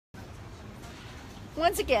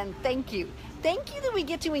Once again, thank you. Thank you that we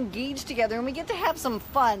get to engage together and we get to have some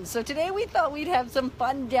fun. So today we thought we'd have some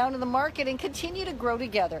fun down in the market and continue to grow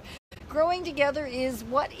together. Growing together is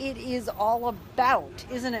what it is all about,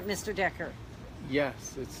 isn't it, Mr. Decker?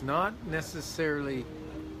 Yes, it's not necessarily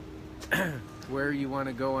where you want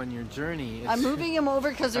to go on your journey. I'm moving him over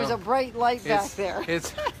because there's a bright light back there.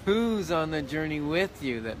 It's who's on the journey with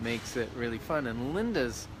you that makes it really fun. And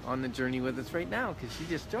Linda's on the journey with us right now because she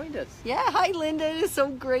just joined us. Yeah, hi Linda. It is so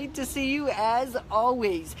great to see you as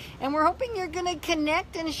always. And we're hoping you're going to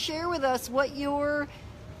connect and share with us what your,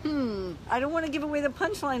 I don't want to give away the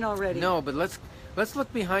punchline already. No, but let's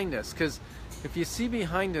look behind us, because if you see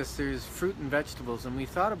behind us, there's fruit and vegetables, and we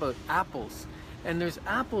thought about apples. And there's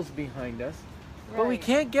apples behind us. But we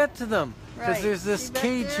can't get to them because there's this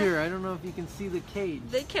cage here. I don't know if you can see the cage.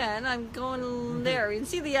 They can. I'm going there. You can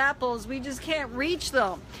see the apples. We just can't reach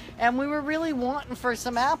them. And we were really wanting for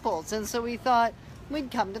some apples. And so we thought we'd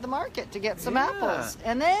come to the market to get some apples.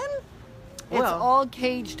 And then it's all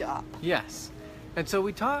caged up. Yes. And so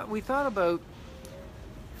we thought about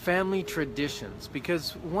family traditions,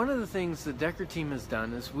 because one of the things the Decker team has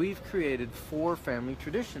done is we've created 4 family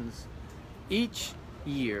traditions each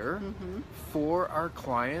year for our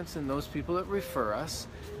clients and those people that refer us,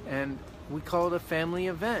 and we call it a family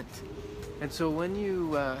event. And so when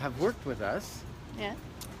you have worked with us,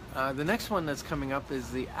 the next one that's coming up is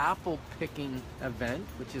the apple picking event,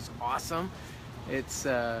 which is awesome. It's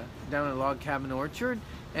down at Log Cabin Orchard,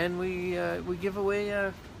 and we give away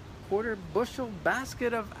a quarter bushel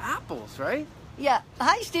basket of apples, right? Yeah.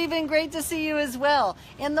 Hi, Stephen. Great to see you as well.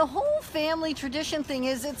 And the whole family tradition thing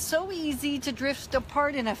is it's so easy to drift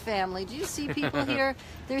apart in a family. Do you see people here?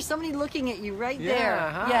 There's somebody looking at you right there.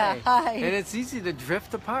 Hi. Yeah, hi. And it's easy to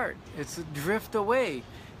drift apart. It's a drift away.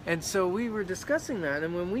 And so we were discussing that.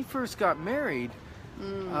 And when we first got married,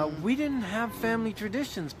 we didn't have family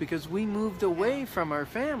traditions because we moved away from our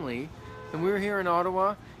family. And we were here in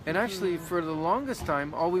Ottawa. And actually, for the longest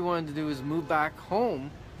time, all we wanted to do was move back home,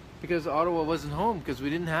 because Ottawa wasn't home, because we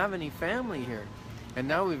didn't have any family here. And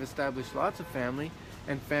now we've established lots of family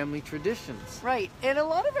and family traditions. Right. And a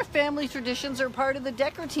lot of our family traditions are part of the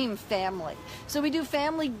Decker team family. So we do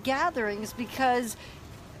family gatherings because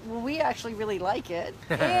we actually really like it.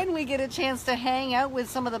 And we get a chance to hang out with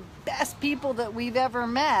some of the best people that we've ever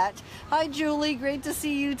met. Hi, Julie. Great to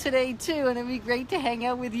see you today, too. And it'd be great to hang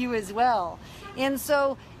out with you as well. And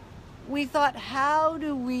so we thought, how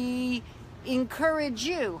do we encourage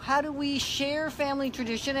you? How do we share family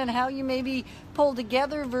tradition and how you maybe pull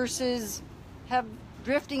together versus have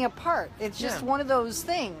drifting apart? It's just one of those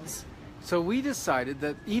things. So we decided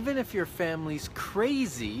that even if your family's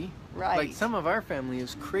crazy, like some of our family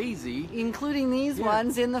is crazy, including these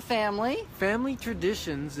ones in the family, family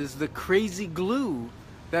traditions is the crazy glue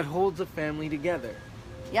that holds a family together.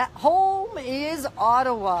 Yeah, home is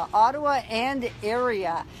Ottawa and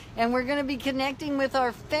area. And we're going to be connecting with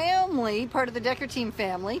our family, part of the Decker team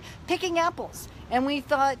family, picking apples. And we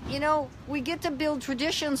thought, we get to build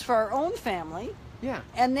traditions for our own family. Yeah.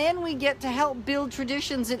 And then we get to help build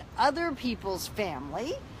traditions in other people's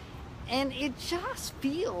family. And it just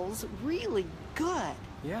feels really good.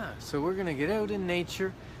 Yeah, so we're going to get out in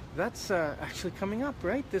nature. That's actually coming up,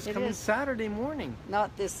 right? This coming Saturday morning.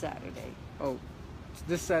 Not this Saturday. Oh.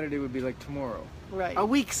 This Saturday would be like tomorrow. Right. A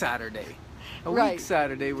week Saturday. A week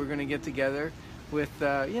Saturday we're going to get together with,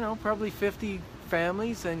 probably 50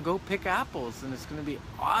 families and go pick apples. And it's going to be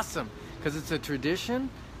awesome because it's a tradition.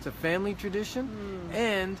 It's a family tradition.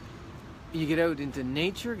 And you get out into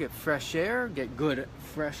nature, get fresh air, get good,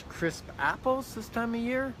 fresh, crisp apples this time of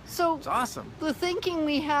year. So it's awesome. The thinking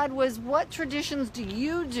we had was, what traditions do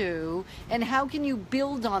you do and how can you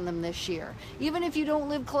build on them this year? Even if you don't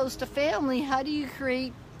live close to family, how do you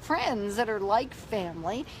create friends that are like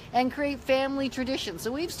family and create family traditions?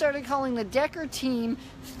 So we've started calling the Decker team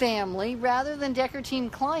family rather than Decker team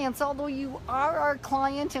clients, although you are our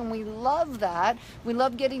client and we love that. We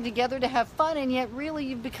love getting together to have fun, and yet really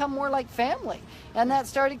you've become more like family. And that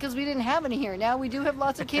started because we didn't have any here. Now we do have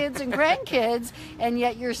lots of kids and grandkids, and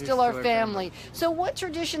yet you're still our family. So what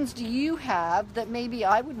traditions do you have that maybe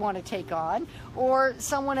I would want to take on, or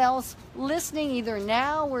someone else listening either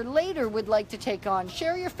now or later would like to take on?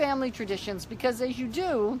 Share your family traditions, because as you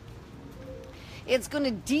do, it's going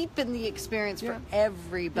to deepen the experience for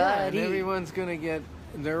everybody. Yeah, and everyone's going to get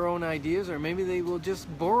their own ideas, or maybe they will just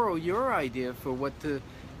borrow your idea for what to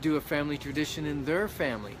do a family tradition in their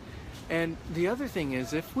family. And the other thing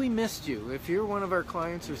is, if we missed you, if you're one of our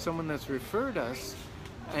clients or someone that's referred us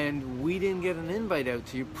and we didn't get an invite out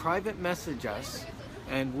to you, private message us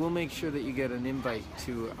and we'll make sure that you get an invite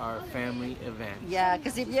to our family event. Yeah,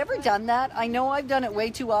 because have you ever done that? I know I've done it way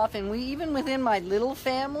too often. Even within my little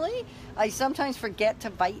family, I sometimes forget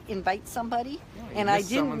to invite somebody, and I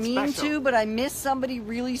didn't mean to, but I miss somebody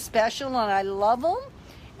really special, and I love them.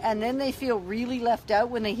 And then they feel really left out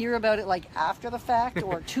when they hear about it, like after the fact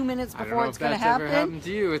or 2 minutes before it's going to happen. I don't know if that's ever happened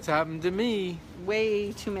to you. It's happened to me.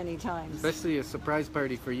 Way too many times. Especially a surprise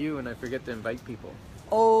party for you, and I forget to invite people.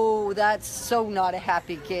 Oh, that's so not a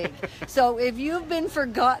happy gig. So if you've been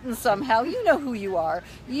forgotten somehow, you know who you are.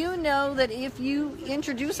 You know that if you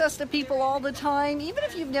introduce us to people all the time, even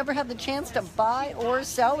if you've never had the chance to buy or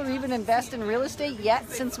sell or even invest in real estate yet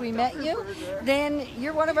since we met you, then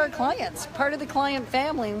you're one of our clients, part of the client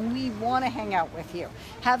family, and we want to hang out with you.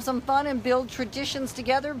 Have some fun and build traditions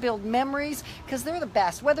together, build memories, because they're the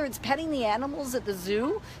best. Whether it's petting the animals at the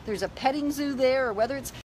zoo, there's a petting zoo there, or whether it's